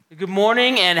Good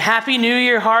morning and Happy New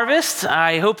Year, Harvest.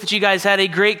 I hope that you guys had a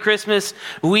great Christmas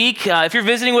week. If you're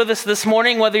visiting with us this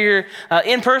morning, whether you're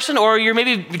in person or you're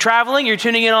maybe traveling, you're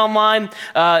tuning in online,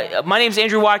 my name is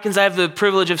Andrew Watkins. I have the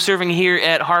privilege of serving here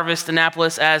at Harvest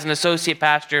Annapolis as an associate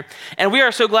pastor. And we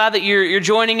are so glad that you're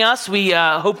joining us. We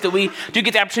hope that we do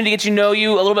get the opportunity to get to know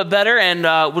you a little bit better and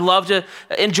would love to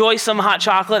enjoy some hot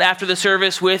chocolate after the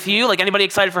service with you. Like, anybody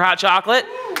excited for hot chocolate?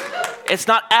 It's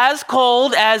not as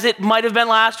cold as it might have been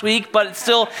last week, but it's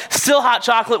still hot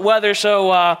chocolate weather,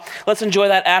 so let's enjoy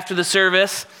that after the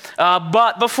service.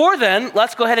 But before then,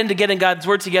 let's go ahead and get in God's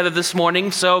Word together this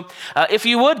morning. So if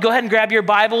you would, go ahead and grab your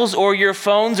Bibles or your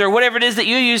phones or whatever it is that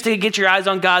you use to get your eyes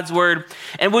on God's Word.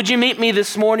 And would you meet me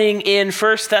this morning in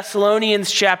 1 Thessalonians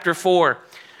chapter 4?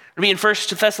 We'll be in 1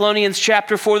 Thessalonians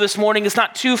chapter 4 this morning. It's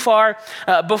not too far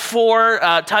before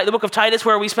the book of Titus,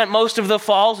 where we spent most of the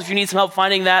fall. So if you need some help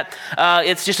finding that,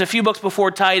 it's just a few books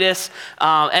before Titus.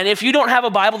 And if you don't have a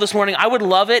Bible this morning, I would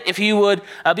love it if you would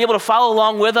be able to follow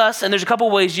along with us. And there's a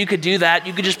couple ways you could do that.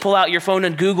 You could just pull out your phone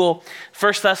and Google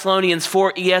 1 Thessalonians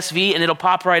 4 ESV, and it'll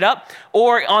pop right up.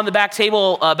 Or on the back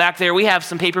table back there, we have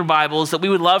some paper Bibles that we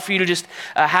would love for you to just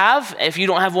have. If you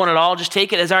don't have one at all, just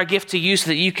take it as our gift to you so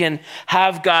that you can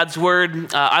have God's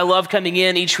Word. I love coming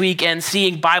in each week and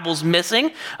seeing Bibles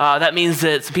missing. That means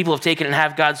that some people have taken it and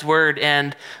have God's Word,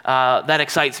 and that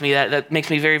excites me. That makes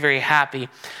me very, very happy.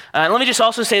 Let me just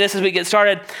also say this as we get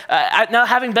started. Now,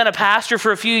 having been a pastor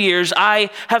for a few years, I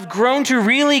have grown to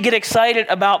really get excited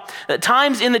about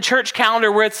times in the church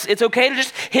calendar where it's okay to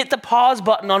just hit the pause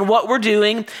button on what we're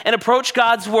doing and approach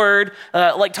God's Word,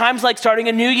 like times like starting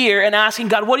a new year and asking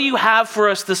God, what do you have for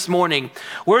us this morning?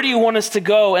 Where do you want us to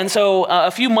go? And so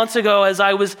a few months ago, as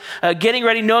I was getting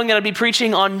ready, knowing that I'd be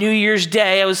preaching on New Year's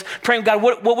Day, I was praying, God,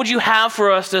 what would you have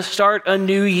for us to start a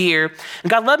new year?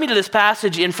 And God led me to this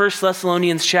passage in 1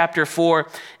 Thessalonians chapter 4.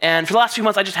 And for the last few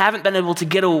months, I just haven't been able to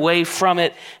get away from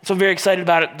it. So I'm very excited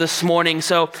about it this morning.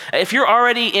 So if you're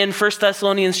already in 1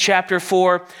 Thessalonians chapter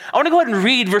 4, I want to go ahead and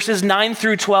read verses 9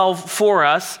 through 12 for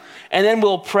us, and then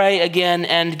we'll pray again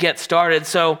and get started.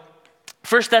 So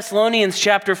 1 Thessalonians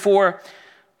chapter 4,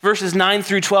 verses 9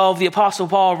 through 12, the Apostle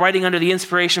Paul, writing under the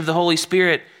inspiration of the Holy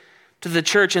Spirit to the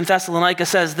church in Thessalonica,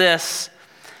 says this: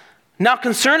 "Now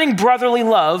concerning brotherly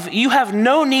love, you have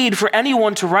no need for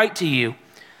anyone to write to you,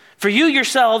 for you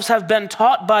yourselves have been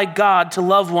taught by God to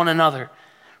love one another.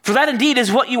 For that indeed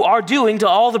is what you are doing to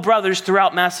all the brothers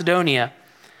throughout Macedonia.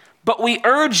 But we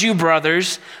urge you,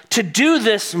 brothers, to do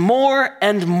this more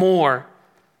and more,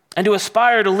 and to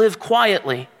aspire to live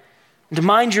quietly, and to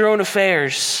mind your own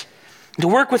affairs, and to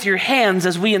work with your hands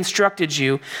as we instructed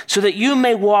you, so that you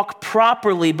may walk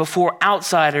properly before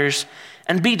outsiders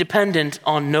and be dependent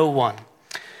on no one."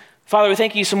 Father, we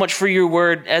thank you so much for your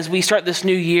word as we start this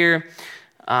new year.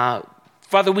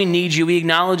 Father, we need you. We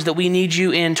acknowledge that we need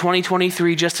you in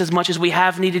 2023 just as much as we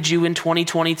have needed you in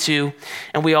 2022,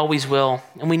 and we always will.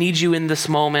 And we need you in this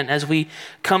moment as we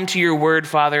come to your word,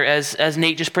 Father. As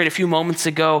Nate just prayed a few moments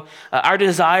ago, our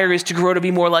desire is to grow to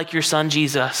be more like your son,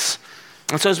 Jesus.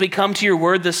 And so as we come to your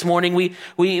word this morning, we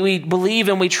believe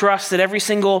and we trust that every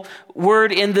single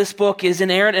word in this book is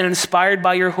inerrant and inspired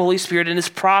by your Holy Spirit and is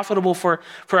profitable for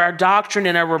our doctrine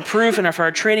and our reproof and for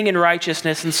our training in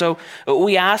righteousness. And so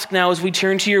we ask now as we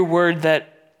turn to your word that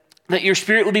your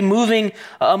Spirit will be moving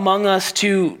among us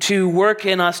to work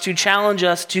in us, to challenge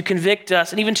us, to convict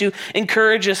us, and even to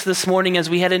encourage us this morning as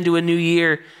we head into a new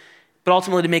year, but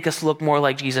ultimately to make us look more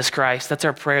like Jesus Christ. That's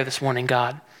our prayer this morning,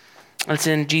 God. It's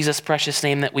in Jesus' precious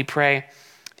name that we pray.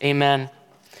 Amen.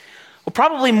 Well,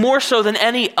 probably more so than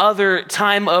any other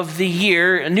time of the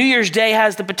year, New Year's Day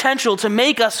has the potential to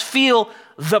make us feel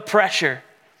the pressure.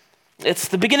 It's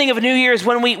the beginning of a new year is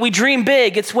when we dream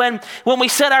big. It's when we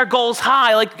set our goals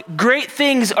high, like great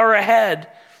things are ahead.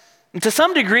 And to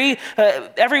some degree,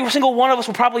 every single one of us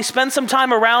will probably spend some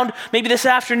time around maybe this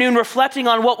afternoon reflecting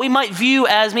on what we might view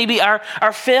as maybe our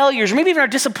failures, or maybe even our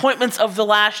disappointments of the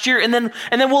last year. And then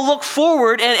we'll look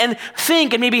forward and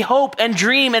think and maybe hope and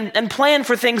dream and plan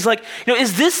for things like,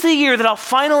 is this the year that I'll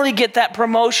finally get that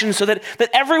promotion so that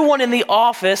everyone in the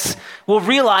office will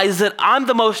realize that I'm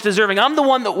the most deserving. I'm the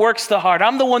one that works the hard.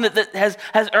 I'm the one that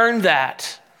has earned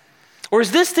that. Or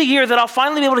is this the year that I'll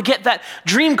finally be able to get that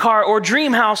dream car or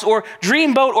dream house or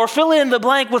dream boat or fill in the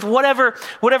blank with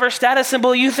whatever status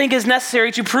symbol you think is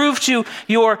necessary to prove to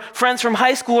your friends from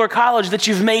high school or college that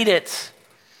you've made it?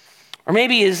 Or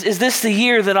maybe is this the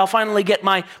year that I'll finally get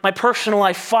my personal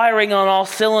life firing on all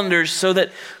cylinders so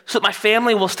that my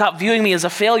family will stop viewing me as a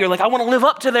failure, like I want to live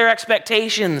up to their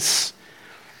expectations?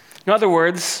 In other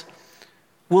words,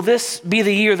 will this be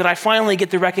the year that I finally get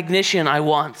the recognition I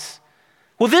want?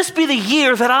 Will this be the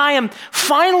year that I am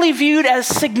finally viewed as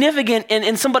significant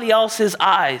in somebody else's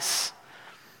eyes?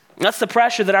 That's the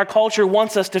pressure that our culture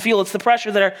wants us to feel. It's the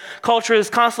pressure that our culture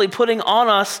is constantly putting on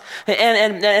us.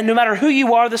 And no matter who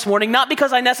you are this morning, not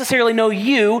because I necessarily know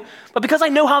you, but because I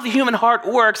know how the human heart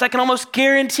works, I can almost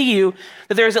guarantee you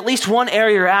that there is at least one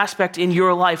area or aspect in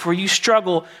your life where you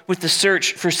struggle with the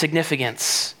search for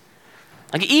significance.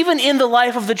 Like even in the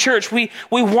life of the church, we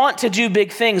want to do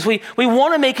big things. We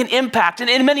want to make an impact. And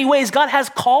in many ways, God has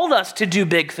called us to do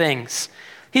big things.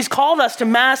 He's called us to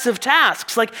massive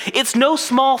tasks. Like it's no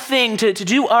small thing to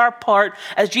do our part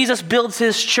as Jesus builds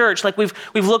his church, like we've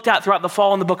looked at throughout the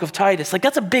fall in the book of Titus. Like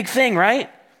that's a big thing, right?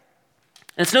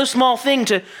 And it's no small thing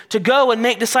to go and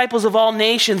make disciples of all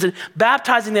nations and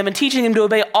baptizing them and teaching them to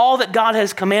obey all that God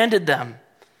has commanded them.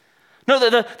 No,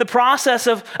 the process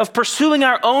of pursuing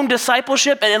our own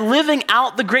discipleship and living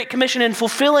out the Great Commission and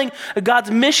fulfilling God's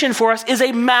mission for us is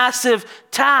a massive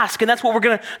task. And that's what we're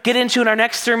going to get into in our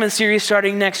next sermon series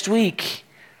starting next week.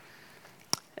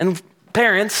 And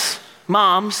parents,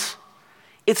 moms,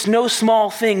 it's no small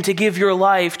thing to give your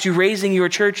life to raising your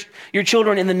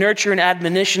children in the nurture and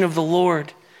admonition of the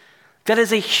Lord. That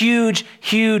is a huge,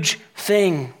 huge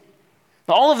thing.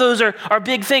 All of those are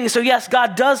big things. So yes,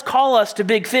 God does call us to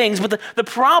big things. But the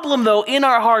problem, though, in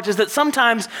our hearts is that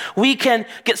sometimes we can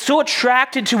get so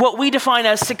attracted to what we define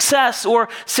as success or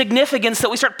significance that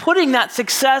we start putting that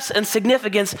success and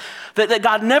significance that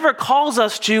God never calls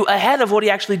us to ahead of what he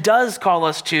actually does call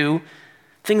us to,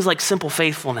 things like simple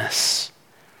faithfulness.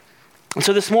 And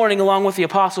so this morning, along with the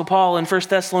Apostle Paul in 1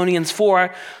 Thessalonians 4, I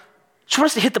just want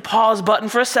us to hit the pause button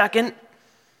for a second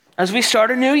as we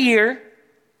start a new year.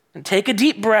 And take a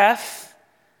deep breath,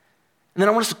 and then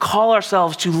I want us to call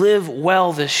ourselves to live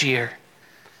well this year.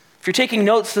 If you're taking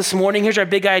notes this morning, here's our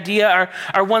big idea,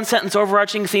 our one-sentence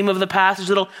overarching theme of the passage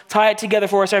that'll tie it together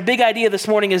for us. Our big idea this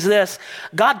morning is this: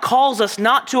 God calls us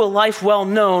not to a life well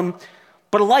known,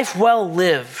 but a life well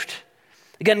lived.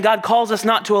 Again, God calls us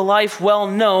not to a life well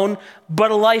known,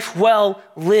 but a life well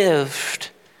lived.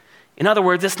 In other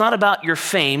words, it's not about your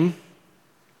fame,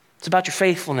 it's about your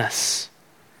faithfulness.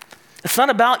 It's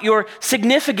not about your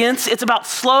significance. It's about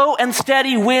slow and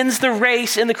steady wins the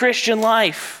race in the Christian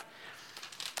life.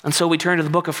 And so we turn to the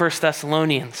book of 1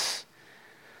 Thessalonians.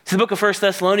 So the book of 1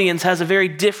 Thessalonians has a very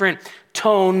different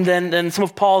tone than some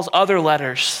of Paul's other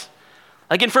letters.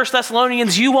 Like in 1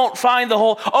 Thessalonians, you won't find the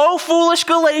whole, "Oh, foolish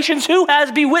Galatians, who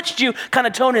has bewitched you?" kind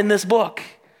of tone in this book.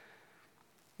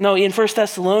 No, in 1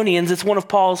 Thessalonians, it's one of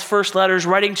Paul's first letters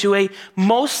writing to a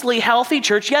mostly healthy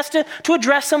church. Yes, to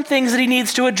address some things that he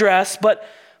needs to address, but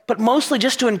mostly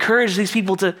just to encourage these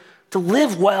people to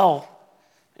live well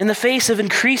in the face of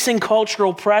increasing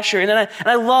cultural pressure. And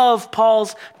I love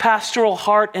Paul's pastoral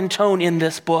heart and tone in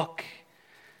this book.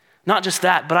 Not just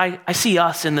that, but I see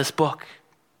us in this book.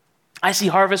 I see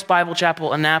Harvest Bible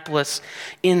Chapel Annapolis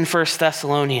in 1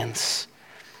 Thessalonians.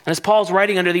 And as Paul's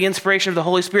writing under the inspiration of the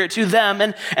Holy Spirit to them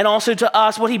and also to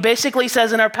us, what he basically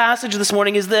says in our passage this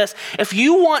morning is this: if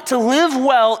you want to live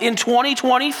well in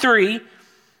 2023,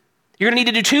 you're going to need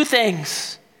to do two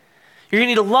things. You're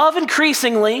going to need to love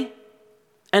increasingly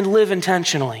and live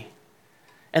intentionally.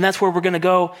 And that's where we're going to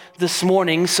go this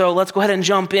morning. So let's go ahead and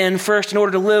jump in. First, in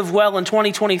order to live well in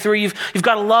 2023, you've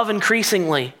got to love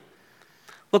increasingly.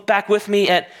 Look back with me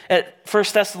at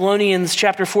 1 Thessalonians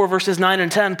chapter 4, verses 9 and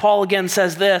 10. Paul again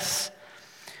says this: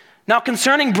 "Now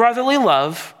concerning brotherly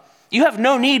love, you have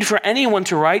no need for anyone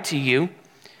to write to you,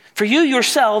 for you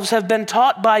yourselves have been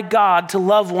taught by God to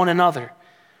love one another.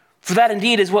 For that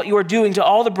indeed is what you are doing to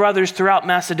all the brothers throughout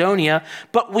Macedonia.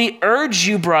 But we urge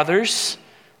you, brothers,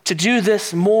 to do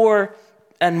this more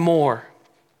and more."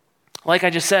 Like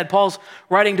I just said, Paul's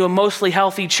writing to a mostly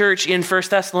healthy church in 1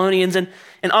 Thessalonians, and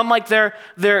unlike their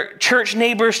church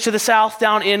neighbors to the south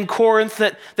down in Corinth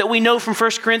that we know from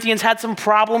 1 Corinthians had some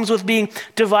problems with being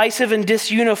divisive and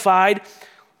disunified,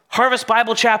 Harvest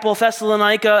Bible Chapel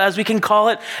Thessalonica, as we can call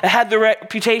it, had the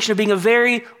reputation of being a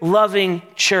very loving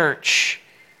church.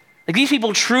 Like these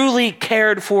people truly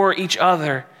cared for each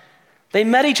other. They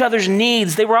met each other's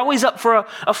needs. They were always up for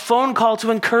a phone call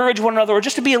to encourage one another or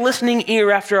just to be a listening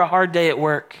ear after a hard day at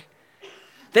work.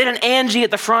 They had an Angie at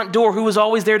the front door who was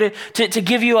always there to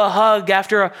give you a hug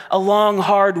after a long,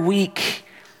 hard week.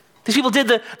 These people did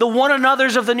the one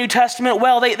another's of the New Testament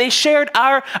well. They shared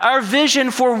our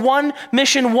vision for one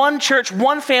mission, one church,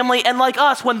 one family. And like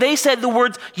us, when they said the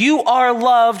words, "you are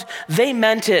loved," they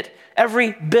meant it,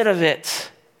 every bit of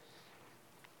it.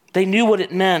 They knew what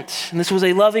it meant. And this was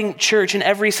a loving church in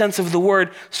every sense of the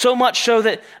word, so much so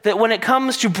that when it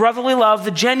comes to brotherly love,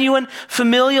 the genuine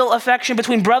familial affection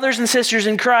between brothers and sisters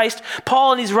in Christ,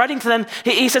 Paul, and he's writing to them,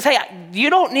 he says, hey, you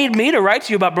don't need me to write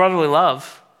to you about brotherly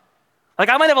love. Like,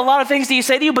 I might have a lot of things to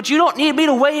say to you, but you don't need me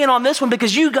to weigh in on this one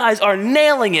because you guys are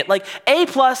nailing it. Like, A+,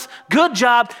 good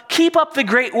job, keep up the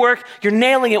great work. You're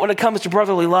nailing it when it comes to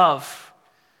brotherly love.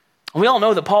 We all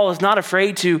know that Paul is not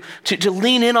afraid to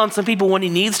lean in on some people when he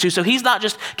needs to. So he's not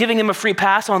just giving them a free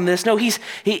pass on this. No, he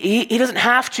doesn't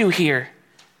have to here.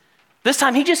 This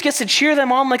time he just gets to cheer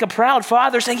them on like a proud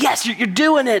father, saying, yes, you're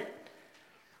doing it.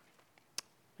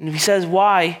 And he says,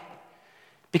 why?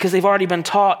 Because they've already been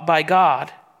taught by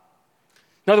God.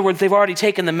 In other words, they've already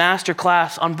taken the master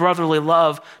class on brotherly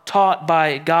love taught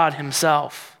by God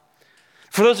himself.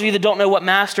 For those of you that don't know what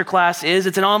Masterclass is,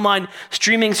 it's an online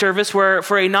streaming service where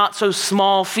for a not so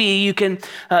small fee, you can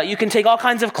take all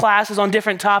kinds of classes on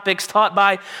different topics taught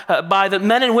by the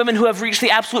men and women who have reached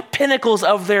the absolute pinnacles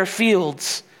of their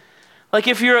fields. Like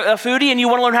if you're a foodie and you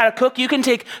want to learn how to cook, you can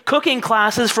take cooking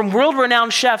classes from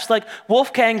world-renowned chefs like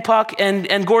Wolfgang Puck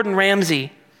and Gordon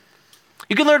Ramsay.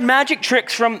 You can learn magic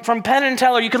tricks from Penn and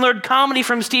Teller. You can learn comedy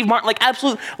from Steve Martin, like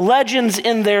absolute legends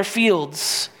in their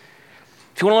fields.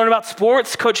 If you want to learn about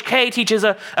sports, Coach K teaches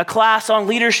a class on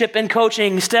leadership and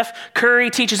coaching. Steph Curry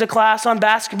teaches a class on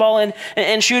basketball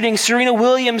and shooting. Serena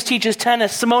Williams teaches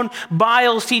tennis. Simone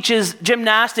Biles teaches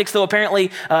gymnastics, though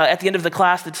apparently at the end of the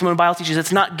class that Simone Biles teaches,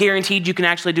 it's not guaranteed you can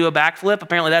actually do a backflip.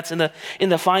 Apparently that's in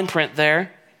the fine print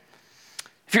there.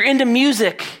 If you're into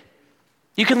music,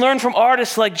 you can learn from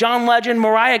artists like John Legend,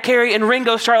 Mariah Carey, and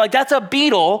Ringo Starr. Like, that's a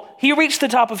Beatle. He reached the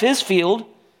top of his field.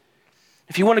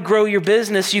 If you want to grow your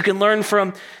business, you can learn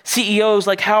from CEOs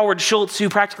like Howard Schultz, who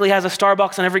practically has a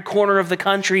Starbucks on every corner of the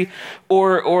country,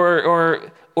 or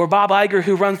Bob Iger,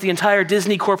 who runs the entire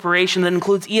Disney corporation that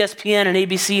includes ESPN and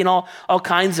ABC and all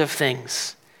kinds of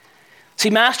things. See,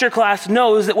 Masterclass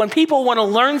knows that when people want to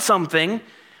learn something,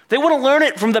 they want to learn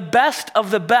it from the best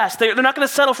of the best. They're not going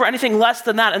to settle for anything less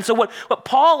than that. And so what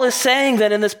Paul is saying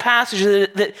then in this passage is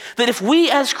that if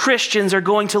we as Christians are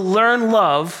going to learn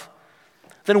love,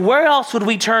 then where else would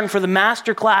we turn for the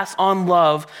master class on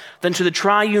love than to the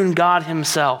triune God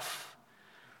himself?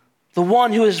 The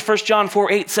one who, as 1 John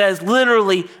 4:8 says,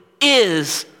 literally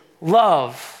is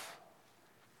love.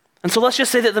 And so let's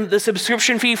just say that the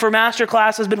subscription fee for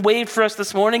Masterclass has been waived for us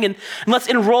this morning, and let's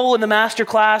enroll in the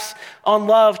Masterclass on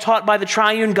love taught by the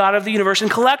triune God of the universe. And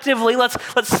collectively, let's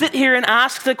sit here and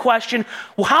ask the question,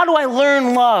 well, how do I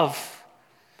learn love?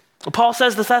 Well, Paul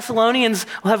says the Thessalonians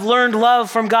have learned love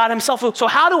from God himself. So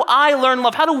how do I learn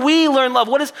love? How do we learn love?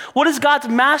 What does God's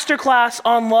Masterclass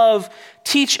on love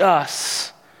teach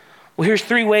us? Well, here's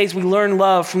 3 ways we learn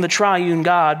love from the triune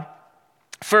God.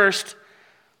 First,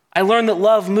 I learned that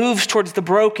love moves towards the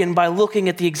broken by looking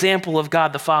at the example of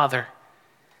God the Father.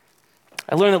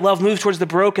 I learned that love moves towards the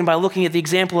broken by looking at the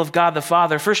example of God the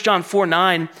Father. 1 John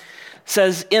 4:9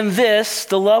 says, in this,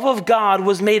 the love of God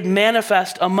was made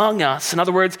manifest among us. In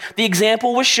other words, the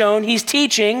example was shown. He's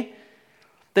teaching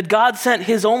that God sent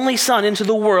his only Son into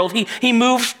the world. He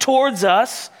moved towards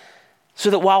us so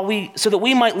that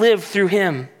we might live through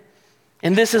him.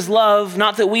 And this is love,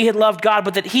 not that we had loved God,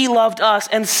 but that he loved us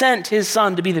and sent his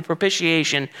Son to be the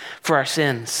propitiation for our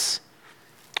sins.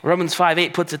 Romans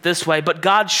 5:8 puts it this way, but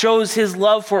God shows his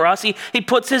love for us. He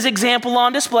puts his example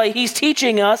on display. He's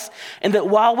teaching us, and that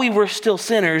while we were still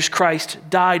sinners, Christ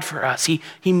died for us. He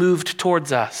moved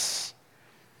towards us.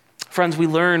 Friends, we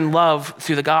learn love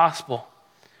through the gospel,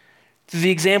 through the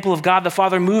example of God the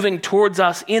Father moving towards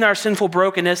us in our sinful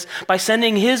brokenness by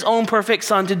sending his own perfect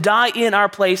Son to die in our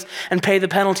place and pay the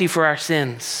penalty for our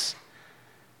sins.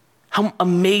 How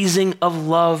amazing of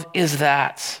love is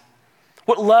that?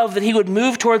 What love that he would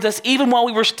move towards us even while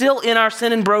we were still in our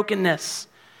sin and brokenness.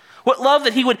 What love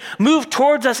that he would move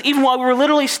towards us even while we were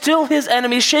literally still his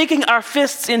enemies, shaking our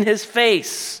fists in his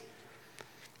face.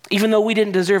 Even though we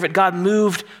didn't deserve it, God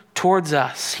moved towards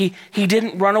us. He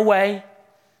didn't run away.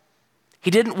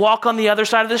 He didn't walk on the other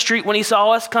side of the street when he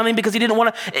saw us coming because he didn't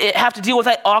want to have to deal with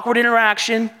that awkward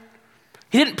interaction.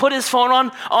 He didn't put his phone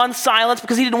on silence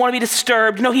because he didn't want to be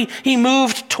disturbed. No, he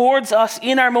moved towards us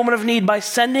in our moment of need by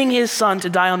sending his Son to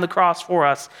die on the cross for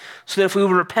us, so that if we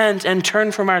would repent and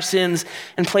turn from our sins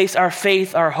and place our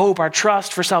faith, our hope, our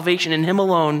trust for salvation in him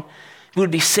alone, we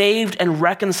would be saved and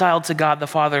reconciled to God the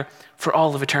Father for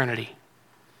all of eternity.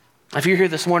 If you're here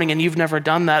this morning and you've never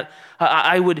done that,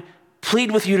 I would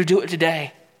plead with you to do it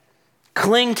today.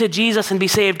 Cling to Jesus and be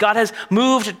saved. God has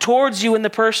moved towards you in the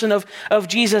person of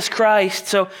Jesus Christ.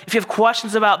 So if you have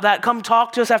questions about that, come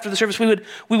talk to us after the service. We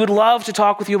would love to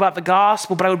talk with you about the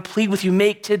gospel, but I would plead with you,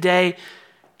 make today,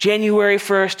 January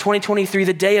 1st, 2023,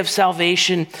 the day of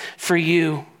salvation for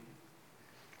you.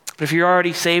 But if you're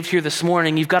already saved here this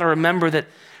morning, you've got to remember that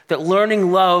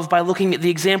learning love by looking at the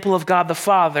example of God the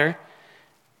Father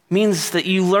means that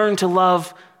you learn to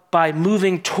love by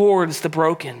moving towards the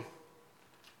broken.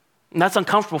 And that's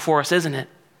uncomfortable for us, isn't it?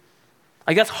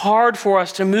 Like, that's hard for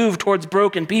us to move towards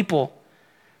broken people.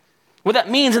 What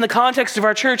that means in the context of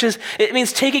our church is it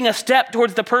means taking a step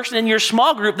towards the person in your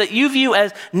small group that you view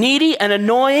as needy and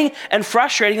annoying and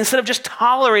frustrating instead of just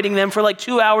tolerating them for like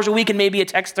 2 hours a week and maybe a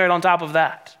text thread on top of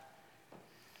that.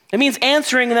 It means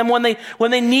answering them when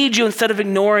they need you instead of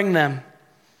ignoring them.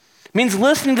 It means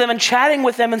listening to them and chatting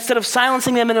with them instead of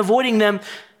silencing them and avoiding them,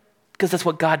 because that's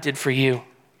what God did for you.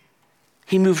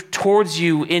 He moved towards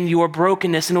you in your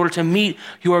brokenness in order to meet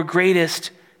your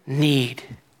greatest need.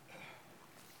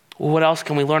 Well, what else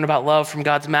can we learn about love from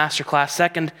God's masterclass?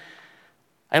 Second,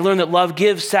 I learned that love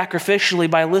gives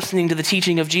sacrificially by listening to the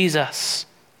teaching of Jesus.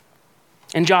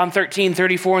 In John 13,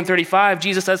 34 and 35,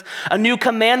 Jesus says, "A new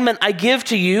commandment I give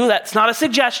to you." That's not a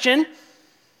suggestion.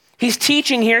 He's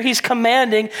teaching here, he's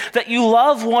commanding that you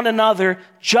love one another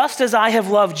just as I have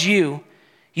loved you.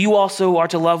 You also are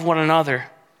to love one another.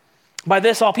 By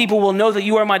this, all people will know that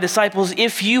you are my disciples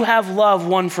if you have love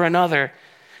one for another.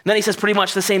 And then he says pretty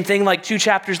much the same thing like 2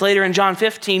 chapters later in John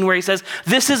 15, where he says,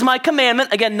 "This is my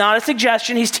commandment." Again, not a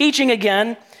suggestion. He's teaching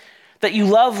again that you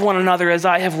love one another as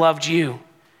I have loved you.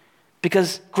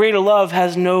 Because greater love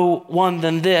has no one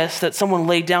than this, that someone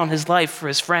laid down his life for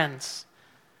his friends,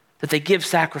 that they give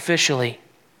sacrificially.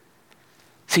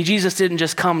 See, Jesus didn't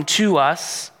just come to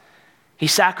us. He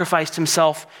sacrificed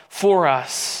himself for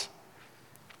us.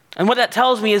 And what that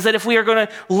tells me is that if we are going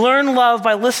to learn love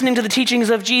by listening to the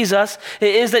teachings of Jesus,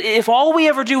 is that if all we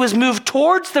ever do is move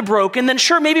towards the broken, then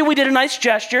sure, maybe we did a nice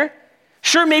gesture.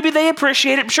 Sure, maybe they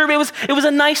appreciate it. Sure, it was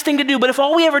a nice thing to do. But if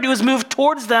all we ever do is move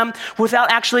towards them without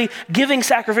actually giving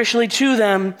sacrificially to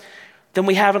them, then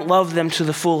we haven't loved them to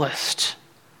the fullest.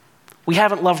 We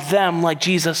haven't loved them like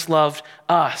Jesus loved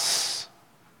us.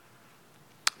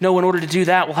 No, in order to do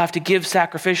that, we'll have to give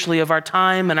sacrificially of our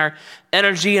time and our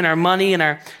energy and our money and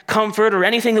our comfort or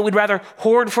anything that we'd rather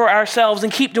hoard for ourselves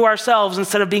and keep to ourselves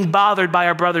instead of being bothered by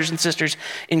our brothers and sisters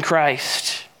in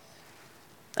Christ.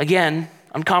 Again,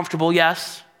 uncomfortable,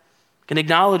 yes. Can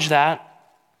acknowledge that.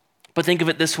 But think of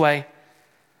it this way.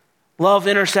 Love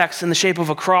intersects in the shape of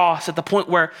a cross at the point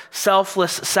where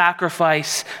selfless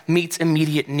sacrifice meets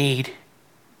immediate need.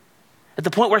 At the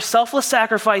point where selfless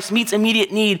sacrifice meets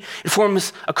immediate need, it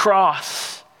forms a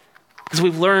cross. As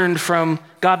we've learned from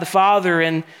God the Father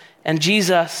and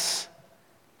Jesus.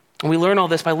 And we learn all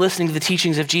this by listening to the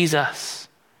teachings of Jesus.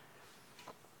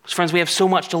 So friends, we have so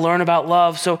much to learn about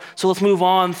love. So let's move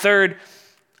on. Third,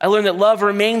 I learned that love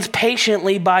remains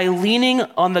patiently by leaning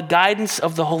on the guidance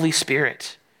of the Holy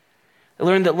Spirit. I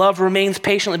learned that love remains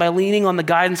patiently by leaning on the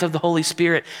guidance of the Holy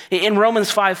Spirit. In Romans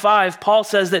 5:5, Paul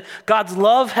says that God's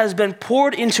love has been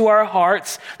poured into our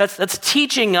hearts. That's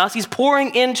teaching us. He's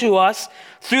pouring into us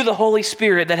through the Holy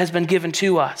Spirit that has been given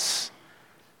to us.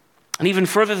 And even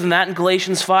further than that, in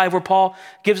Galatians 5, where Paul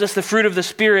gives us the fruit of the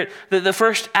Spirit, the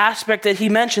first aspect that he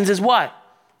mentions is what?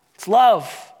 It's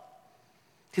love.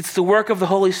 It's the work of the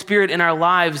Holy Spirit in our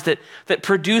lives that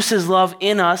produces love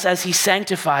in us as he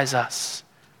sanctifies us.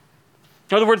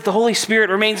 In other words, the Holy Spirit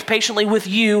remains patiently with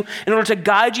you in order to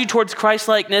guide you towards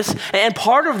Christ-likeness. And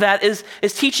part of that is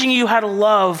teaching you how to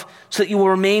love so that you will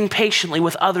remain patiently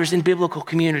with others in biblical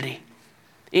community,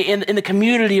 in the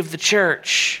community of the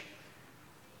church.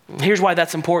 Here's why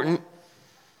that's important.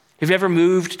 Have you ever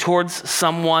moved towards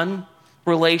someone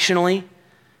relationally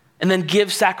and then give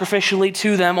sacrificially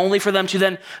to them only for them to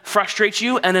then frustrate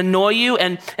you and annoy you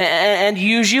and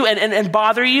use you and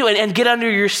bother you and get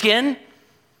under your skin?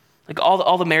 Like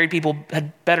all the married people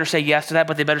had better say yes to that,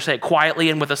 but they better say it quietly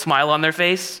and with a smile on their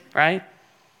face, right?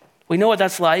 We know what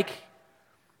that's like.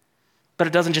 But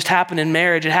it doesn't just happen in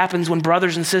marriage. It happens when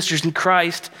brothers and sisters in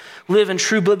Christ live in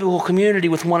true biblical community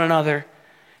with one another.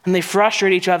 And they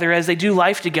frustrate each other as they do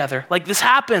life together. Like this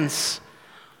happens.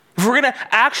 If we're gonna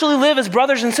actually live as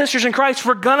brothers and sisters in Christ,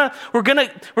 we're gonna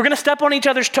step on each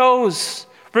other's toes.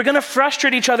 We're gonna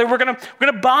frustrate each other. We're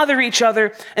gonna bother each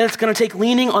other, and it's gonna take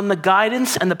leaning on the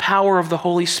guidance and the power of the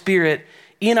Holy Spirit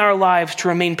in our lives to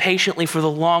remain patiently for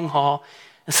the long haul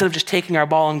instead of just taking our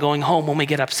ball and going home when we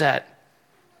get upset.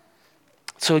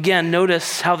 So again,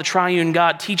 notice how the triune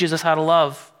God teaches us how to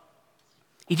love.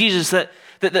 He teaches us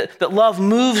that love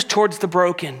moves towards the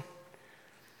broken.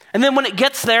 And then when it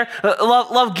gets there,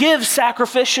 love gives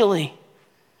sacrificially.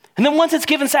 And then once it's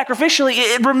given sacrificially,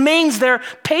 it remains there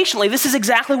patiently. This is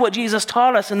exactly what Jesus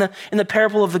taught us in the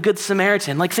parable of the Good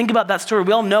Samaritan. Like, think about that story.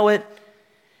 We all know it.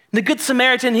 The Good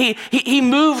Samaritan, he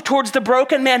moved towards the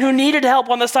broken man who needed help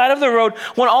on the side of the road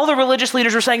when all the religious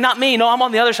leaders were saying, not me, no, I'm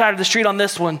on the other side of the street on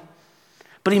this one.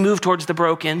 But he moved towards the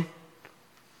broken.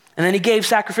 And then he gave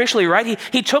sacrificially, right?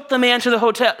 He took the man to the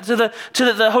hotel,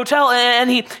 the hotel, and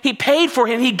he paid for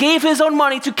him. He gave his own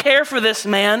money to care for this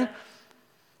man.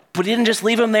 But he didn't just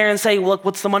leave him there and say, look,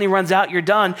 once the money runs out, you're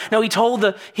done. No,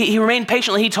 he remained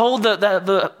patiently. He told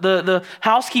the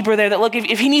housekeeper there that, look,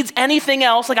 if he needs anything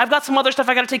else, like, I've got some other stuff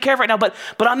I got to take care of right now, but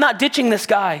I'm not ditching this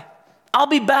guy. I'll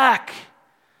be back.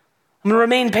 I'm going to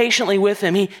remain patiently with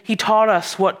him. He taught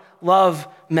us what love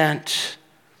meant.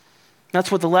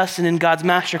 That's what the lesson in God's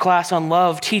masterclass on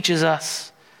love teaches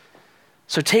us.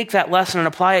 So take that lesson and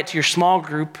apply it to your small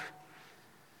group.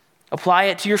 Apply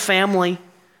it to your family.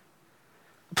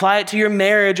 Apply it to your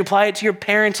marriage. Apply it to your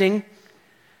parenting.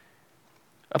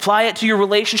 Apply it to your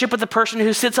relationship with the person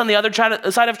who sits on the other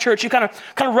side of church, who kind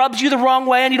of rubs you the wrong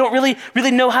way and you don't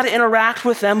really know how to interact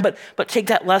with them, but take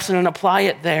that lesson and apply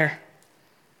it there.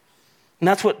 And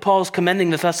that's what Paul's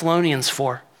commending the Thessalonians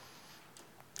for.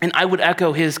 And I would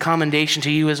echo his commendation to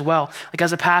you as well. Like,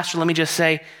 as a pastor, let me just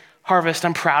say, Harvest,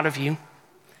 I'm proud of you.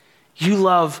 You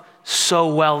love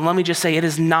so well. And let me just say, it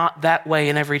is not that way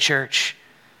in every church.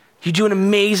 You do an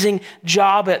amazing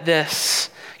job at this.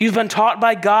 You've been taught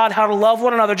by God how to love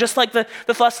one another, just like the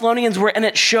Thessalonians were, and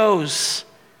it shows.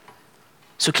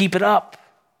 So keep it up.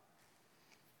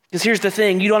 Because here's the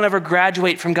thing, you don't ever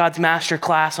graduate from God's master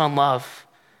class on love.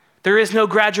 There is no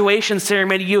graduation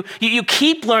ceremony. You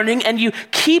keep learning and you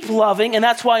keep loving, and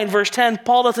that's why in verse 10,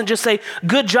 Paul doesn't just say,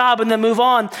 good job, and then move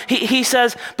on. He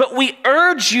says, but we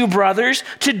urge you, brothers,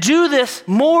 to do this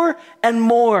more and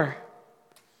more.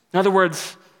 In other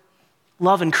words,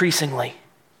 love increasingly.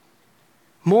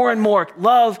 More and more,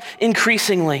 love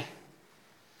increasingly.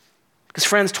 Because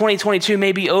friends, 2022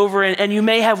 may be over, and you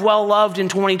may have well loved in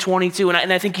 2022,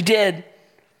 and I think you did.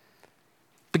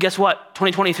 But guess what?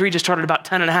 2023 just started about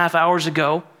 10 and a half hours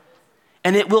ago,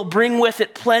 and it will bring with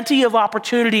it plenty of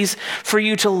opportunities for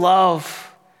you to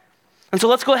love. And so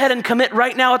let's go ahead and commit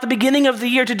right now at the beginning of the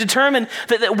year to determine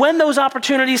that when those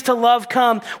opportunities to love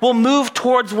come, we'll move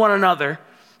towards one another.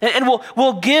 And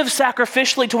we'll give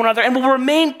sacrificially to one another, and we'll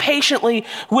remain patiently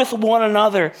with one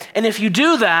another. And if you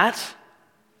do that,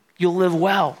 you'll live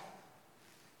well.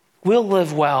 We'll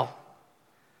live well.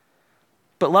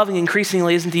 But loving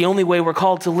increasingly isn't the only way we're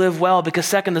called to live well, because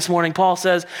second this morning, Paul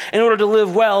says, in order to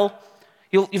live well,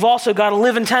 you've also got to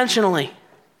live intentionally.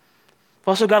 You've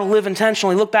also got to live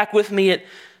intentionally. Look back with me at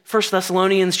 1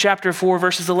 Thessalonians chapter 4,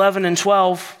 verses 11 and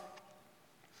 12.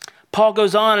 Paul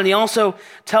goes on, and he also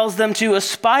tells them to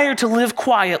aspire to live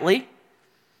quietly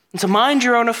and to mind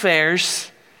your own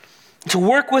affairs, and to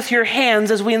work with your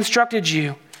hands as we instructed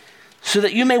you, so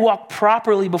that you may walk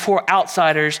properly before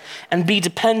outsiders and be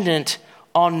dependent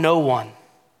on no one.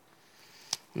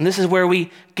 And this is where we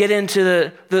get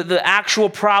into the actual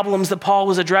problems that Paul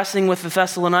was addressing with the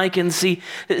Thessalonians. See,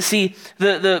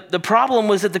 the problem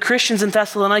was that the Christians in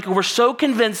Thessalonica were so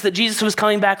convinced that Jesus was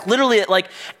coming back literally at like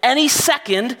any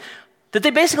second that they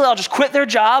basically all just quit their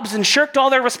jobs and shirked all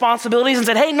their responsibilities and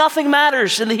said, hey, nothing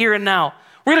matters in the here and now.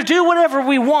 We're going to do whatever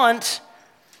we want.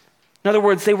 In other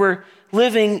words, they were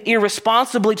living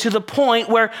irresponsibly to the point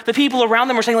where the people around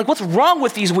them were saying, like, what's wrong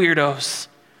with these weirdos?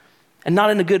 And not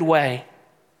in a good way.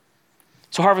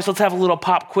 So Harvest, let's have a little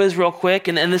pop quiz real quick.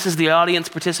 And this is the audience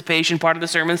participation part of the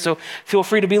sermon, so feel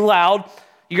free to be loud.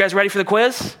 You guys ready for the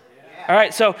quiz? Yeah. All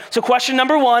right, so question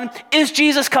number 1, is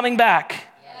Jesus coming back?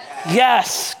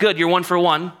 Yes. Good, you're 1 for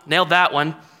 1. Nailed that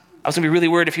one. I was going to be really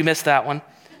worried if you missed that one.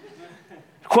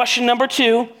 Question number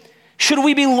 2, should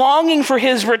we be longing for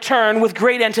his return with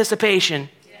great anticipation?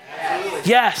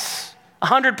 Yes,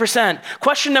 100%.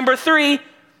 Question number 3,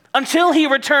 until he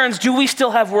returns, do we still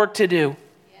have work to do?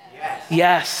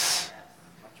 Yes.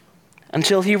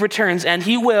 Until he returns, and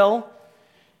he will,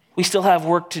 we still have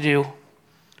work to do.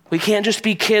 We can't just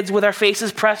be kids with our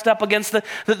faces pressed up against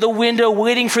the window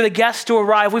waiting for the guests to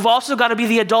arrive. We've also got to be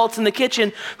the adults in the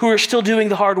kitchen who are still doing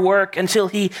the hard work until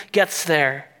he gets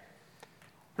there.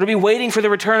 We're to be waiting for the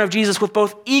return of Jesus with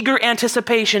both eager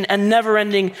anticipation and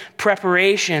never-ending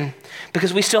preparation,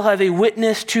 because we still have a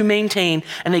witness to maintain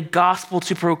and a gospel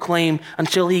to proclaim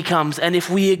until he comes. And if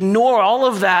we ignore all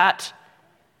of that,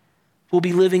 we'll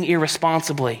be living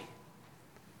irresponsibly.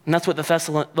 And that's what the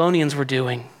Thessalonians were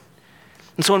doing.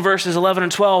 And so in verses 11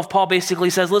 and 12, Paul basically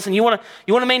says, listen, you want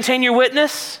to maintain your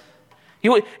witness?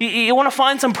 You want to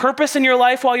find some purpose in your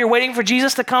life while you're waiting for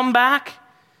Jesus to come back?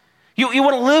 You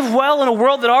want to live well in a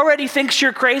world that already thinks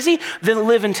you're crazy? Then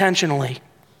live intentionally.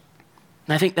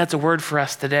 And I think that's a word for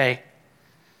us today.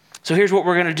 So here's what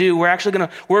we're going to do. We're actually going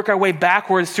to work our way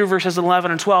backwards through verses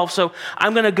 11 and 12. So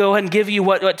I'm going to go ahead and give you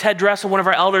what Ted Dressel, one of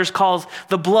our elders, calls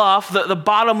the bluff, the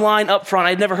bottom line up front.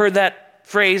 I'd never heard that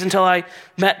phrase until I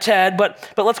met Ted,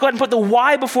 but let's go ahead and put the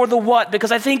why before the what,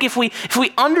 because I think if we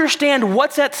understand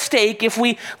what's at stake, if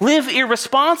we live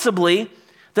irresponsibly,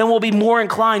 then we'll be more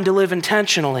inclined to live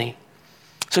intentionally.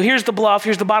 So here's the bluff,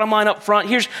 here's the bottom line up front,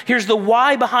 here's the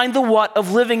why behind the what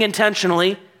of living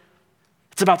intentionally.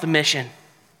 It's about the mission.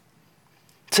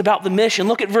 It's about the mission.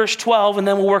 Look at verse 12, and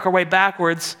then we'll work our way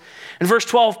backwards. In verse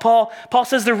 12, Paul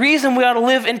says the reason we ought to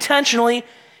live intentionally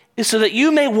is so that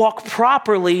you may walk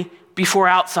properly before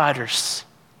outsiders.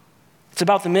 It's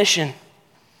about the mission.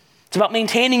 It's about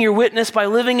maintaining your witness by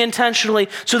living intentionally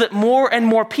so that more and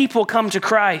more people come to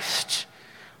Christ.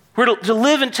 We're to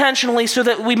live intentionally so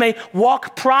that we may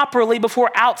walk properly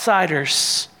before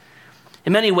outsiders.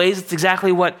 In many ways, it's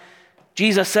exactly what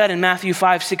Jesus said in Matthew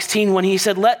 5:16 when he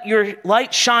said, let your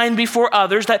light shine before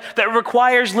others. That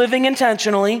requires living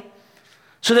intentionally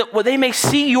so that they may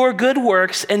see your good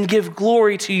works and give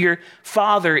glory to your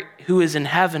Father who is in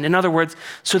heaven. In other words,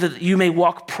 so that you may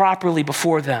walk properly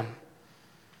before them.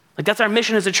 Like that's our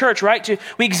mission as a church, right?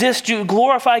 We exist to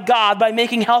glorify God by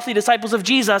making healthy disciples of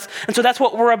Jesus. And so that's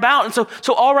what we're about. And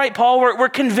so all right, Paul, we're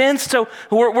convinced. So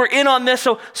we're in on this.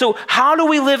 So how do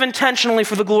we live intentionally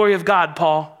for the glory of God,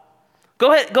 Paul?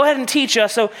 Go ahead and teach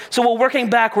us. So we're working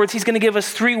backwards. He's going to give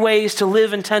us 3 ways to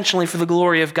live intentionally for the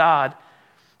glory of God.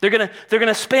 They're going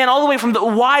to span all the way from the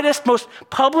widest, most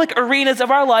public arenas of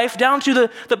our life down to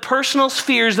the personal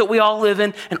spheres that we all live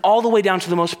in, and all the way down to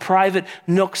the most private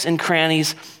nooks and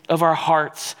crannies of our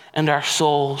hearts and our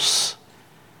souls.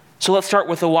 So let's start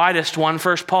with the widest one.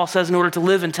 First, Paul says in order to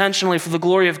live intentionally for the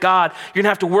glory of God, you're going to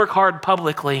have to work hard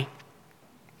publicly.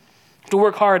 To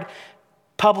work hard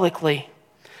publicly.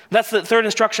 That's the third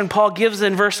instruction Paul gives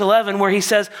in verse 11 where he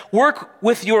says, work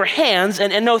with your hands.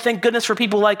 And no, thank goodness for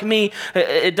people like me,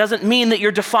 it doesn't mean that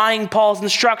you're defying Paul's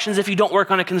instructions if you don't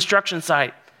work on a construction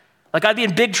site. Like I'd be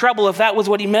in big trouble if that was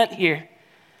what he meant here.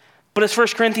 But as 1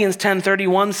 Corinthians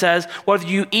 10:31 says, whether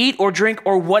you eat or drink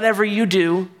or whatever you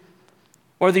do,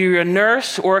 whether you're a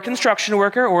nurse or a construction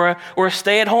worker or a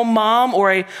stay-at-home mom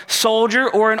or a soldier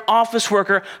or an office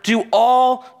worker, do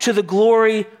all to the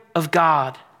glory of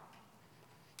God.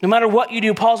 No matter what you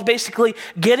do, Paul's basically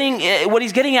what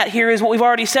he's getting at here is what we've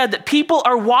already said, that people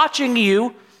are watching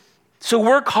you, so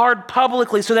work hard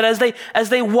publicly so that as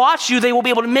they watch you, they will be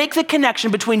able to make the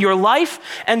connection between your life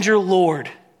and your Lord.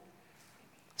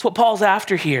 That's what Paul's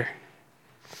after here.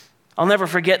 I'll never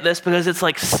forget this because it's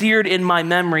like seared in my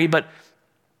memory, but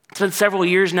it's been several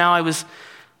years now. I was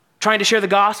trying to share the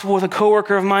gospel with a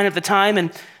coworker of mine at the time,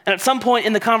 and at some point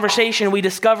in the conversation, we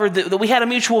discovered that we had a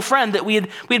mutual friend that we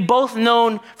had both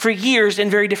known for years in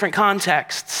very different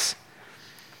contexts.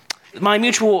 My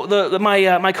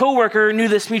coworker knew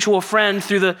this mutual friend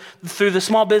through the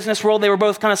small business world. They were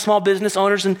both kind of small business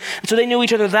owners, and so they knew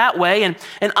each other that way. And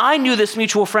I knew this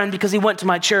mutual friend because he went to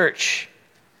my church.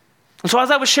 And so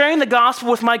as I was sharing the gospel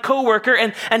with my coworker,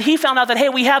 and he found out that, hey,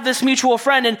 we have this mutual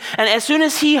friend, and as soon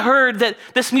as he heard that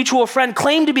this mutual friend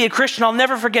claimed to be a Christian, I'll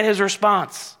never forget his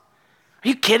response. Are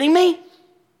you kidding me?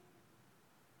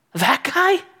 That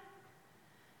guy?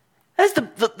 That's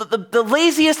the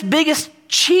laziest, biggest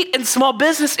cheat in small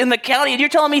business in the county, and you're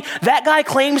telling me that guy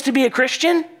claims to be a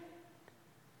Christian?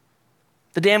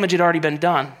 The damage had already been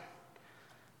done.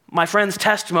 My friend's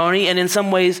testimony, and in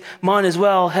some ways mine as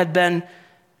well, had been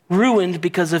ruined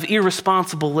because of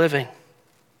irresponsible living.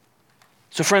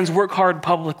 So friends, work hard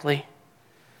publicly.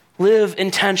 Live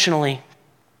intentionally.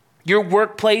 Your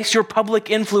workplace, your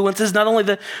public influence is not only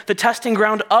the testing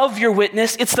ground of your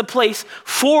witness, it's the place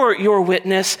for your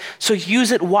witness. So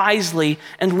use it wisely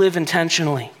and live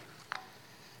intentionally.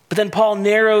 But then Paul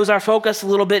narrows our focus a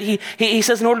little bit. He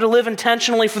says in order to live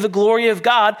intentionally for the glory of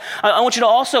God, I want you to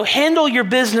also handle your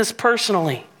business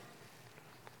personally.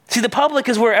 See, the public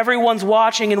is where everyone's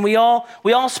watching, and we all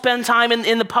spend time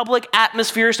in the public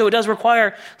atmosphere, so it does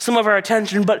require some of our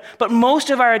attention, but most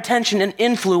of our attention and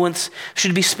influence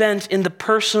should be spent in the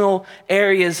personal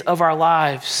areas of our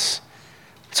lives.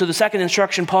 So the second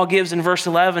instruction Paul gives in verse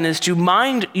 11 is to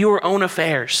mind your own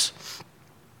affairs.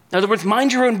 In other words,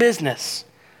 mind your own business.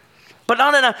 But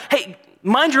not in a, hey,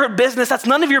 mind your own business, that's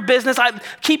none of your business,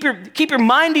 keep your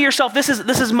mind to yourself, this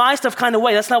is my stuff kind of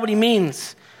way. That's not what he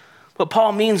means. What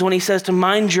Paul means when he says to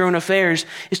mind your own affairs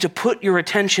is to put your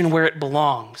attention where it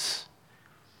belongs.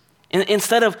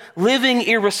 Instead of living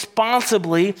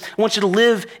irresponsibly, I want you to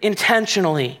live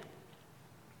intentionally.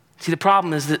 See, the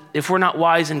problem is that if we're not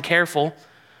wise and careful,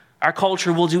 our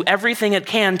culture will do everything it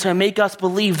can to make us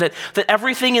believe that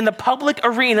everything in the public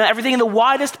arena, everything in the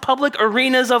widest public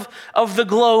arenas of the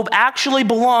globe actually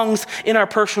belongs in our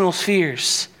personal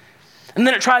spheres. And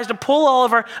then it tries to pull all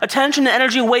of our attention and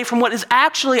energy away from what is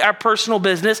actually our personal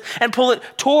business and pull it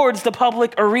towards the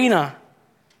public arena.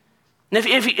 And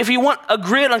if you want a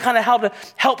grid on kind of how to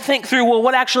help think through, well,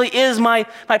 what actually is my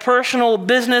personal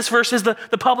business versus the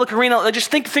public arena,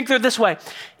 just think through it this way.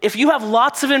 If you have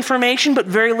lots of information but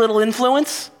very little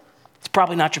influence, it's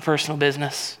probably not your personal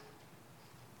business.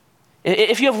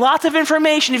 If you have lots of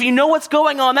information, if you know what's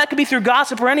going on, that could be through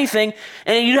gossip or anything,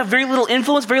 and you have very little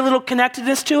influence, very little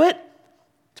connectedness to it,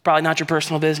 it's probably not your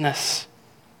personal business.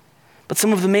 But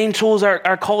some of the main tools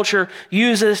our culture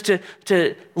uses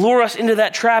to lure us into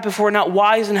that trap if we're not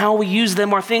wise in how we use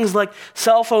them are things like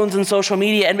cell phones and social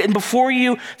media. And before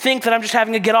you think that I'm just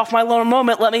having a get off my lawn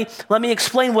moment, let me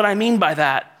explain what I mean by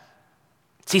that.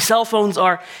 See, cell phones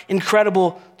are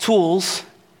incredible tools.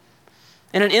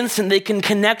 In an instant, they can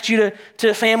connect you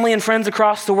to family and friends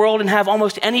across the world and have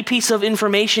almost any piece of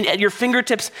information at your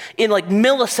fingertips in like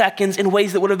milliseconds in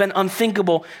ways that would have been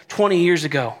unthinkable 20 years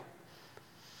ago.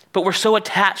 But we're so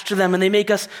attached to them and they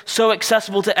make us so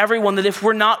accessible to everyone that if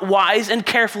we're not wise and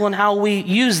careful in how we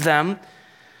use them,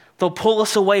 they'll pull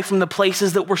us away from the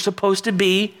places that we're supposed to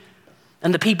be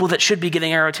and the people that should be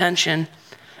getting our attention.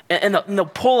 And they'll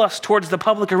pull us towards the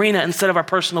public arena instead of our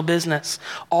personal business,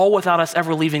 all without us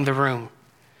ever leaving the room.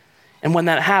 And when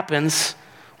that happens,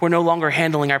 we're no longer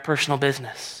handling our personal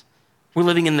business. We're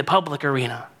living in the public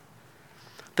arena.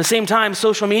 At the same time,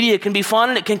 social media can be fun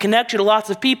and it can connect you to lots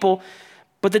of people.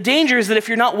 But the danger is that if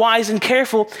you're not wise and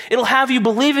careful, it'll have you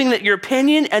believing that your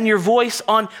opinion and your voice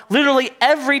on literally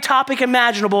every topic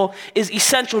imaginable is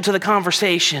essential to the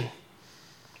conversation.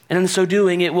 And in so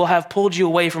doing, it will have pulled you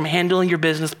away from handling your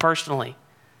business personally.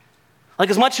 Like,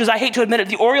 as much as I hate to admit it,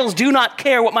 the Orioles do not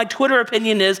care what my Twitter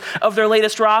opinion is of their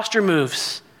latest roster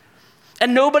moves.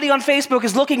 And nobody on Facebook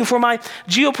is looking for my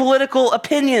geopolitical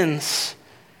opinions.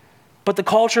 But the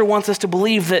culture wants us to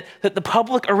believe that the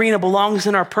public arena belongs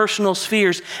in our personal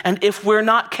spheres. And if we're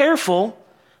not careful,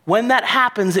 when that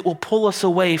happens, it will pull us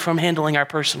away from handling our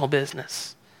personal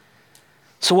business.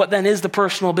 So what then is the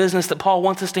personal business that Paul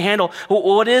wants us to handle?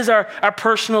 What is our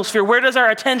personal sphere? Where does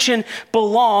our attention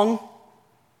belong?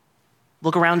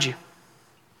 Look around you.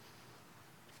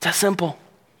 It's that simple.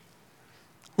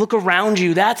 Look around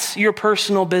you. That's your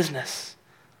personal business.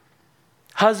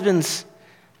 Husbands,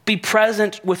 be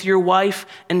present with your wife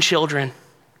and children.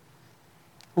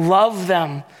 Love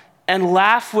them and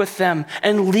laugh with them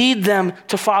and lead them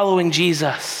to following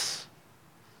Jesus.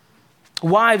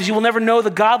 Wives, you will never know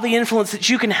the godly influence that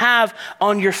you can have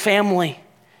on your family.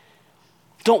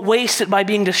 Don't waste it by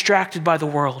being distracted by the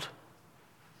world.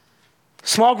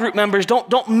 Small group members,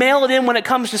 don't mail it in when it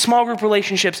comes to small group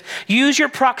relationships. Use your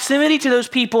proximity to those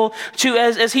people to,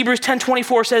 as Hebrews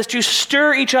 10:24 says, to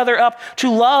stir each other up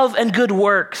to love and good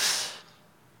works.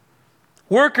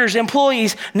 Workers,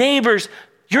 employees, neighbors,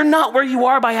 you're not where you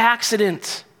are by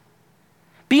accident.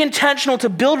 Be intentional to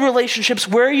build relationships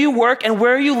where you work and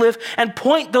where you live and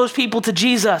point those people to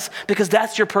Jesus because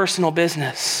that's your personal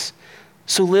business.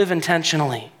 So live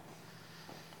intentionally.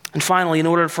 And finally, in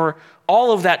order for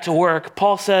all of that to work,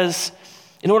 Paul says,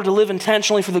 in order to live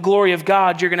intentionally for the glory of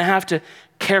God, you're going to have to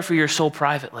care for your soul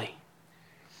privately.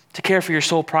 To care for your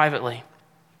soul privately.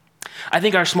 I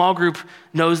think our small group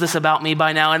knows this about me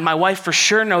by now, and my wife for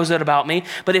sure knows it about me.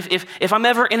 But if I'm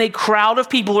ever in a crowd of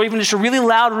people or even just a really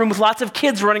loud room with lots of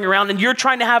kids running around and you're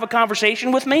trying to have a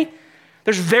conversation with me,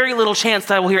 there's very little chance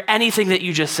that I will hear anything that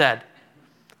you just said.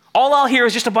 All I'll hear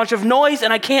is just a bunch of noise,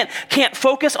 and I can't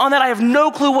focus on that. I have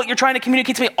no clue what you're trying to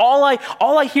communicate to me. All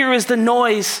I hear is the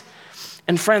noise.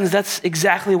 And friends, that's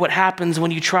exactly what happens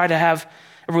when you try to have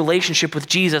a relationship with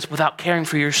Jesus without caring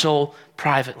for your soul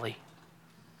privately.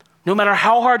 No matter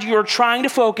how hard you're trying to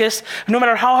focus, no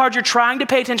matter how hard you're trying to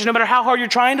pay attention, no matter how hard you're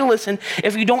trying to listen,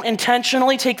 if you don't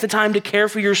intentionally take the time to care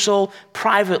for your soul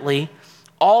privately,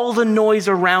 all the noise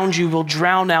around you will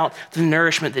drown out the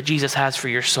nourishment that Jesus has for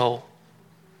your soul.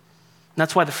 And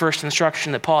that's why the first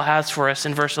instruction that Paul has for us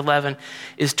in verse 11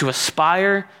 is to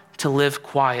aspire to live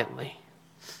quietly.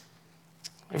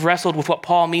 I've wrestled with what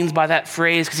Paul means by that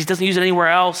phrase because he doesn't use it anywhere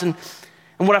else. And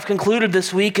what I've concluded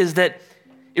this week is that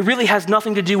it really has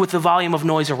nothing to do with the volume of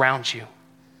noise around you.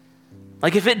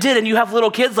 Like if it did and you have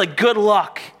little kids, like good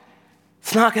luck.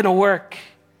 It's not going to work.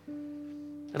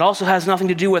 It also has nothing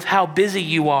to do with how busy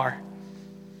you are.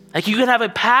 Like you can have a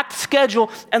packed schedule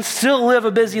and still live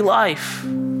a busy life.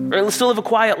 or still live a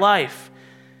quiet life.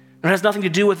 It has nothing to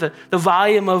do with the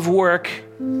volume of work.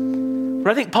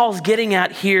 But I think Paul's getting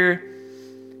at here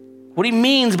what he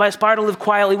means by aspire to live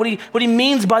quietly, what he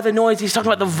means by the noise. He's talking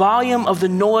about the volume of the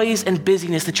noise and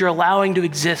busyness that you're allowing to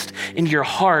exist in your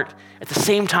heart at the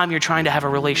same time you're trying to have a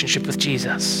relationship with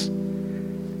Jesus.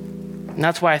 And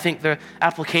that's why I think the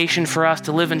application for us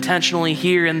to live intentionally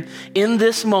here in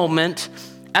this moment,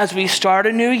 as we start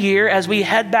a new year, as we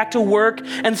head back to work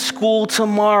and school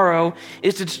tomorrow,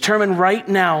 is to determine right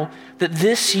now that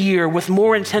this year, with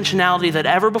more intentionality than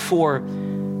ever before,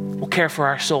 we'll care for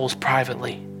our souls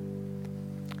privately.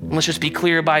 And let's just be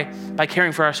clear, by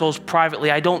caring for our souls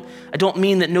privately, I don't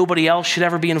mean that nobody else should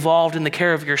ever be involved in the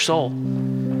care of your soul.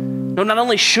 No, not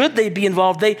only should they be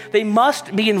involved, they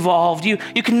must be involved. You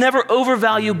can never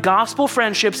overvalue gospel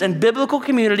friendships and biblical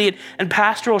community and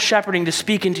pastoral shepherding to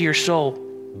speak into your soul.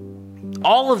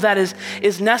 All of that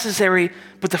is necessary,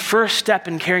 but the first step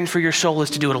in caring for your soul is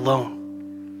to do it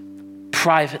alone,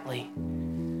 privately,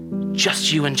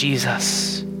 just you and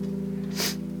Jesus.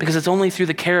 Because it's only through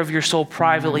the care of your soul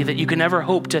privately that you can ever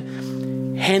hope to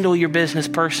handle your business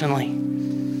personally,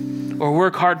 or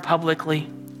work hard publicly,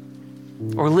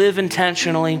 or live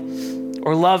intentionally,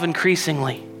 or love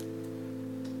increasingly.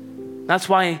 That's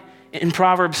why in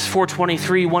Proverbs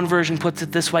 4:23, one version puts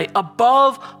it this way: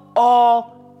 above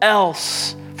all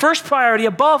else, first priority,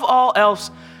 above all else,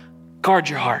 guard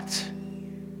your heart.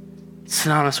 It's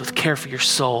synonymous with care for your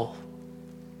soul,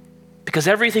 because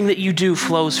everything that you do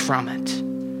flows from it.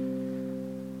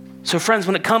 So friends,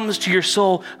 when it comes to your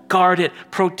soul, guard it,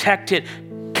 protect it,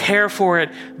 care for it,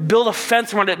 build a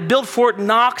fence around it, build Fort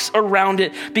Knox around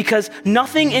it, because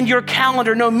nothing in your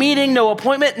calendar, no meeting, no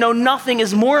appointment, no nothing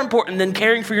is more important than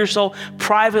caring for your soul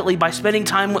privately by spending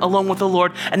time alone with the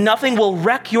Lord, and nothing will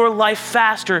wreck your life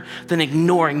faster than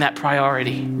ignoring that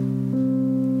priority.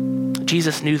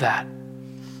 Jesus knew that.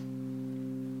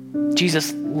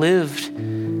 Jesus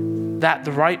lived that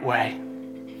the right way.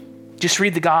 Just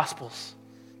read the Gospels.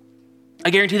 I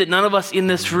guarantee that none of us in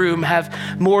this room have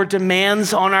more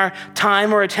demands on our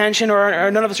time or attention,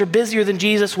 or none of us are busier than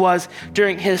Jesus was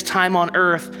during his time on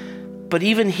earth. But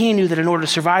even he knew that in order to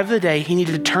survive the day, he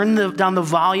needed to turn down the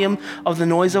volume of the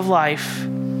noise of life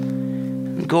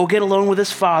and go get alone with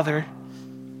his Father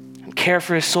and care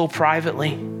for his soul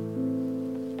privately.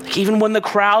 Like even when the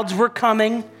crowds were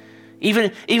coming,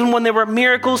 even when there were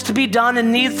miracles to be done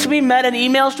and needs to be met and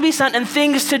emails to be sent and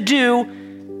things to do,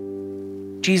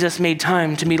 Jesus made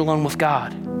time to meet alone with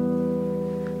God.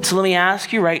 So let me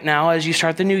ask you right now, as you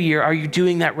start the new year, are you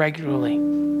doing that regularly?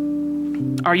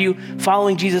 Are you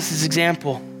following Jesus'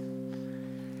 example?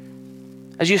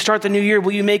 As you start the new year,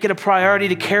 will you make it a priority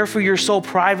to care for your soul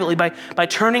privately by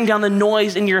turning down the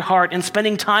noise in your heart and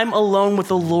spending time alone with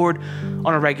the Lord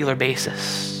on a regular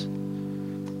basis?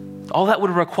 All that would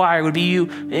require would be you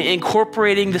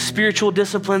incorporating the spiritual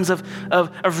disciplines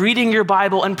of reading your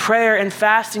Bible and prayer and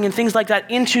fasting and things like that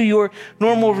into your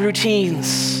normal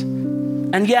routines.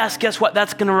 And yes, guess what?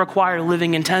 That's going to require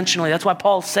living intentionally. That's why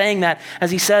Paul's saying that,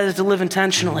 as he says, to live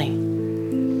intentionally.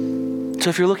 So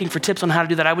if you're looking for tips on how to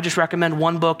do that, I would just recommend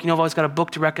one book. You know, I've always got a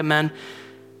book to recommend.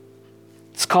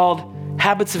 It's called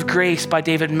Habits of Grace by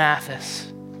David Mathis.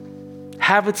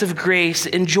 Habits of Grace,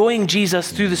 enjoying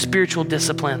Jesus through the spiritual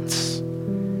disciplines.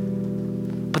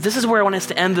 But this is where I want us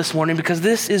to end this morning, because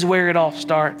this is where it all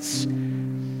starts.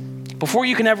 Before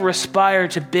you can ever aspire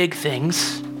to big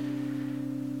things,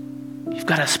 you've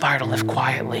got to aspire to live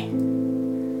quietly,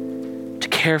 to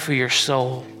care for your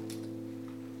soul.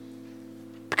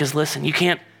 Because listen, you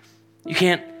can't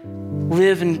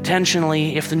live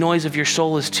intentionally if the noise of your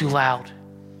soul is too loud.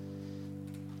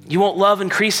 You won't love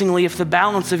increasingly if the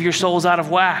balance of your soul is out of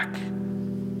whack.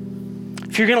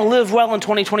 If you're going to live well in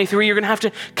 2023, you're going to have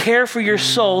to care for your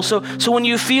soul. So when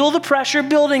you feel the pressure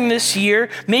building this year,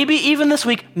 maybe even this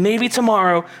week, maybe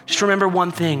tomorrow, just remember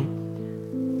one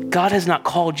thing. God has not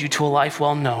called you to a life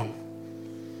well known.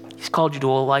 He's called you to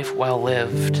a life well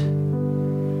lived.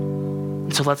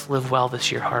 And so let's live well this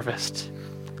year, Harvest.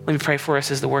 Let me pray for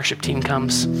us as the worship team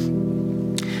comes.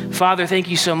 Father, thank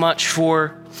you so much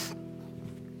for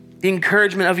the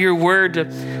encouragement of your word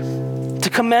to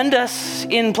commend us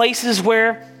in places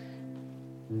where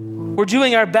we're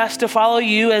doing our best to follow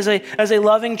you as a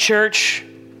loving church.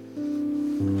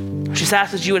 I just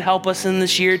ask that you would help us in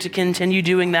this year to continue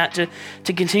doing that,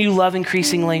 to continue love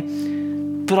increasingly.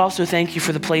 But also thank you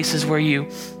for the places where you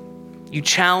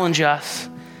challenge us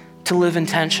to live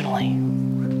intentionally.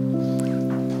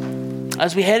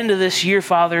 As we head into this year,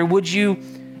 Father, would you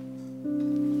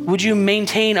Would you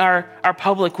maintain our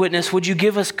public witness? Would you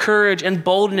give us courage and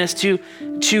boldness to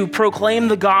proclaim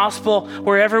the gospel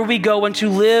wherever we go and to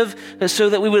live so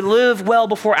that we would live well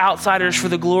before outsiders for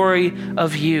the glory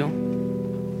of you?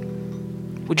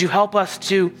 Would you help us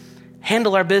to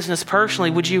handle our business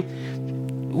personally? Would you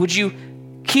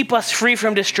keep us free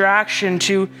from distraction,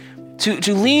 to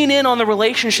lean in on the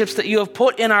relationships that you have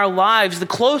put in our lives, the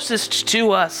closest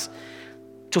to us,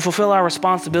 to fulfill our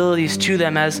responsibilities to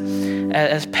them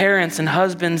as parents and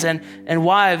husbands and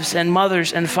wives and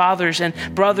mothers and fathers and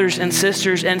brothers and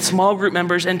sisters and small group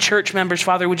members and church members.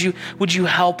 Father, would you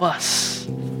help us?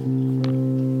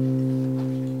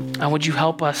 And would you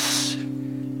help us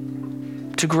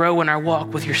to grow in our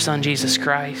walk with your Son, Jesus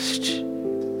Christ?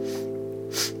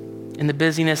 In the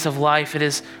busyness of life, it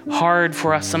is hard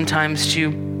for us sometimes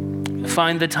to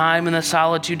find the time and the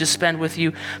solitude to spend with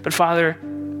you. But Father,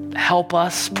 help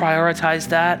us prioritize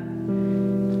that.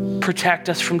 Protect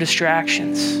us from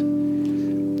distractions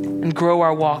and grow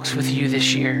our walks with you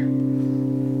this year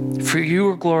for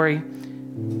your glory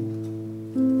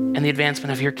and the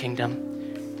advancement of your kingdom.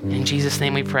 In Jesus'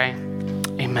 name we pray.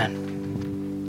 Amen.